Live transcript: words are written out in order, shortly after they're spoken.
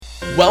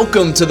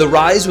Welcome to the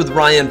Rise with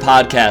Ryan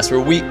podcast, where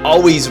we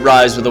always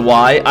rise with a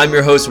Y. I'm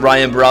your host,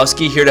 Ryan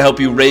Borowski, here to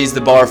help you raise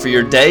the bar for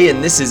your day,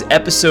 and this is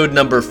episode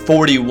number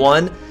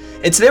 41.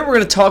 And today we're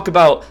going to talk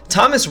about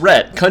Thomas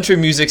Rhett, country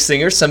music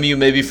singer. Some of you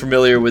may be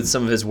familiar with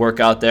some of his work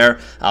out there.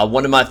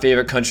 One of my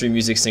favorite country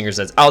music singers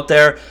that's out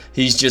there.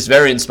 He's just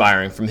very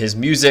inspiring, from his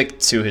music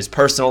to his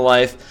personal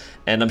life,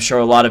 and I'm sure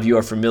a lot of you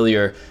are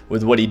familiar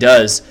with what he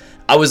does.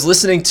 I was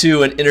listening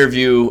to an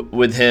interview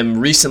with him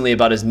recently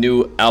about his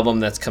new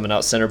album that's coming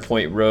out, Center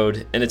Point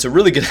Road, and it's a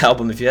really good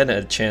album. If you hadn't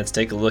had a chance,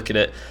 take a look at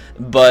it.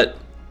 But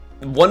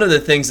one of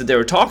the things that they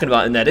were talking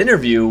about in that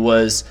interview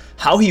was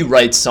how he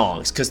writes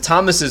songs, because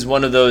Thomas is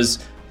one of those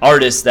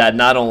artists that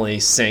not only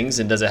sings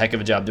and does a heck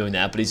of a job doing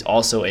that, but he's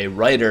also a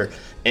writer.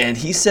 And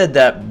he said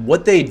that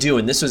what they do,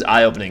 and this was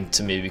eye-opening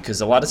to me, because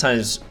a lot of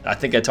times, I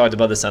think I talked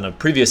about this on a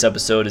previous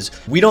episode, is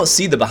we don't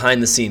see the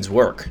behind-the-scenes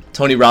work.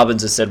 Tony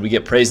Robbins has said we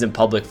get praised in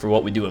public for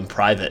what we do in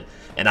private.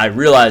 And I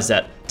realized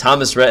that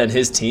Thomas Rhett and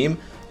his team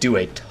do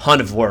a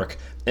ton of work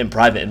in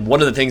private. And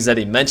one of the things that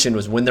he mentioned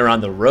was when they're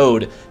on the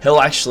road, he'll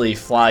actually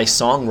fly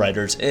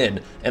songwriters in.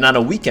 And on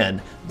a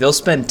weekend, they'll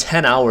spend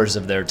 10 hours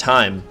of their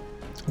time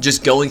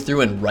just going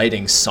through and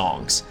writing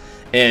songs.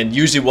 And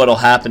usually what'll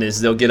happen is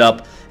they'll get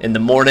up in the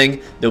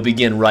morning, they'll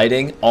begin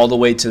writing all the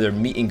way to their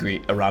meet and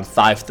greet around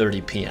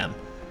 5:30 p.m.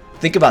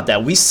 Think about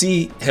that. We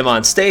see him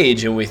on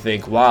stage and we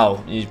think,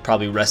 wow, you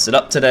probably rested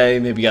up today,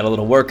 maybe got a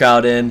little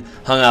workout in,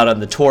 hung out on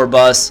the tour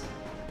bus.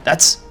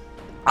 That's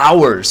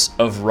hours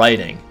of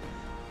writing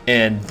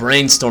and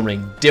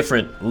brainstorming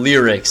different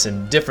lyrics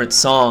and different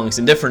songs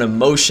and different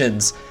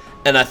emotions.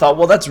 And I thought,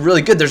 well, that's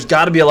really good. There's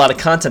got to be a lot of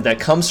content that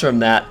comes from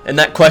that. And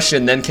that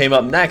question then came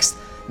up next.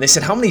 And they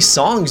said, how many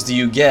songs do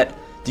you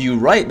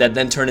write that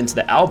then turn into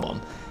the album?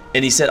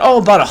 And he said,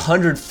 about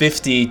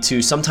 150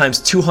 to sometimes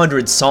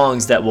 200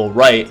 songs that we'll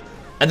write.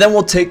 And then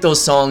we'll take those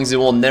songs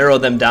and we'll narrow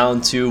them down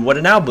to what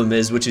an album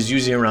is, which is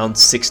usually around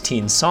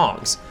 16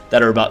 songs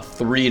that are about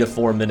 3 to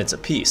 4 minutes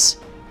apiece.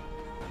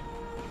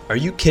 Are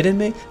you kidding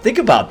me? Think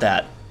about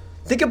that.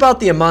 Think about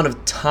the amount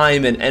of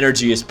time and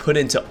energy is put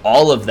into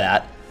all of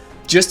that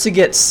just to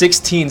get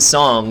 16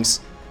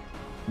 songs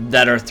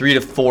that are 3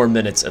 to 4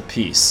 minutes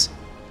apiece.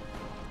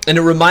 And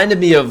it reminded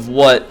me of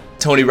what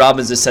Tony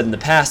Robbins has said in the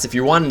past. If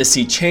you're wanting to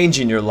see change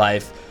in your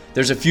life,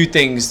 there's a few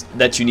things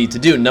that you need to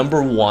do.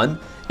 Number one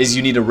is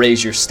you need to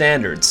raise your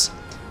standards.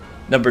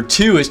 Number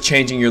two is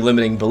changing your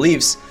limiting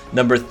beliefs.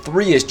 Number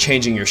three is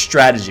changing your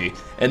strategy.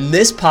 And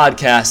this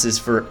podcast is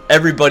for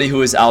everybody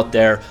who is out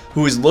there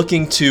who is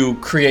looking to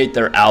create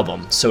their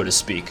album, so to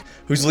speak,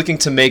 who's looking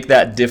to make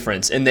that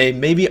difference, and they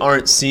maybe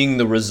aren't seeing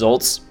the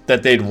results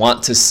that they'd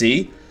want to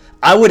see.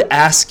 I would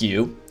ask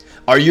you,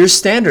 are your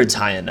standards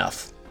high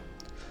enough?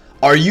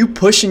 Are you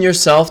pushing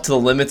yourself to the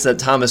limits that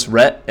Thomas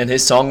Rhett and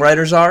his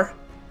songwriters are?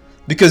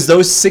 Because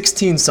those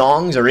 16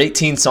 songs or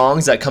 18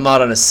 songs that come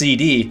out on a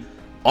CD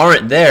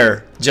aren't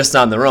there just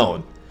on their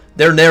own.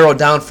 They're narrowed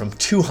down from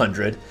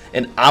 200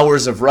 and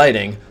hours of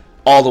writing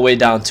all the way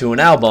down to an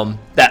album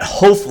that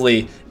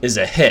hopefully is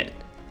a hit.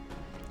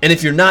 And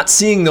if you're not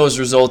seeing those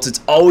results,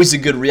 it's always a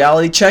good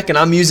reality check, and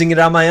I'm using it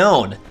on my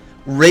own.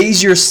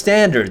 Raise your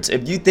standards.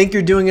 If you think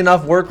you're doing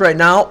enough work right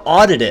now,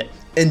 audit it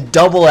and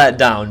double that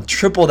down,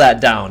 triple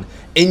that down,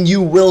 and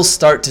you will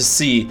start to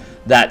see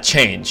that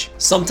change.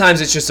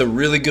 Sometimes it's just a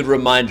really good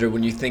reminder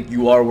when you think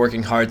you are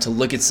working hard to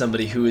look at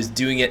somebody who is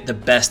doing it the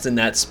best in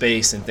that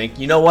space and think,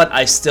 you know what,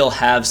 I still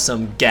have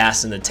some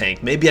gas in the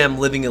tank. Maybe I'm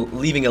leaving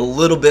a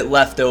little bit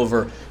left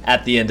over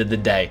at the end of the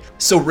day.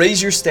 So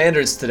raise your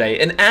standards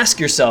today and ask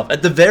yourself,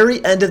 at the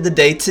very end of the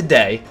day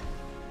today,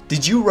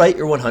 did you write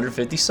your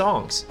 150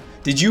 songs?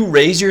 Did you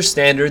raise your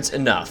standards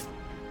enough?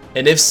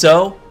 And if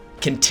so,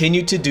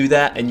 continue to do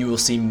that and you will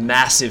see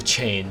massive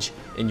change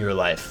in your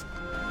life.